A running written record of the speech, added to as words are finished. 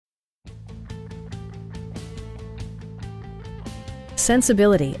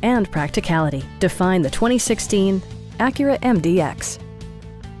sensibility and practicality define the 2016 Acura MDX.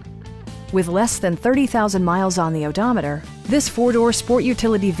 With less than 30,000 miles on the odometer, this four-door sport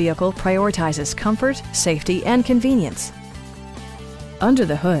utility vehicle prioritizes comfort, safety, and convenience. Under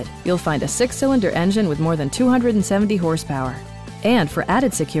the hood, you'll find a 6-cylinder engine with more than 270 horsepower. And for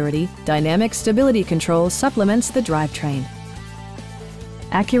added security, dynamic stability control supplements the drivetrain.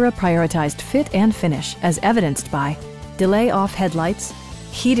 Acura prioritized fit and finish as evidenced by delay-off headlights,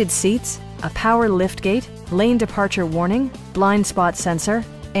 heated seats, a power liftgate, lane departure warning, blind spot sensor,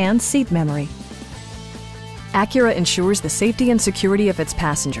 and seat memory. Acura ensures the safety and security of its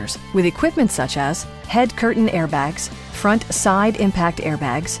passengers with equipment such as head curtain airbags, front side impact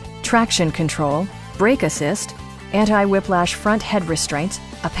airbags, traction control, brake assist, anti-whiplash front head restraints,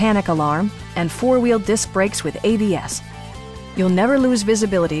 a panic alarm, and four-wheel disc brakes with ABS. You'll never lose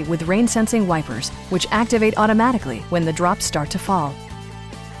visibility with rain-sensing wipers, which activate automatically when the drops start to fall.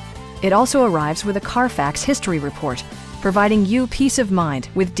 It also arrives with a Carfax history report, providing you peace of mind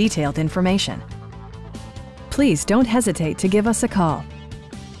with detailed information. Please don't hesitate to give us a call.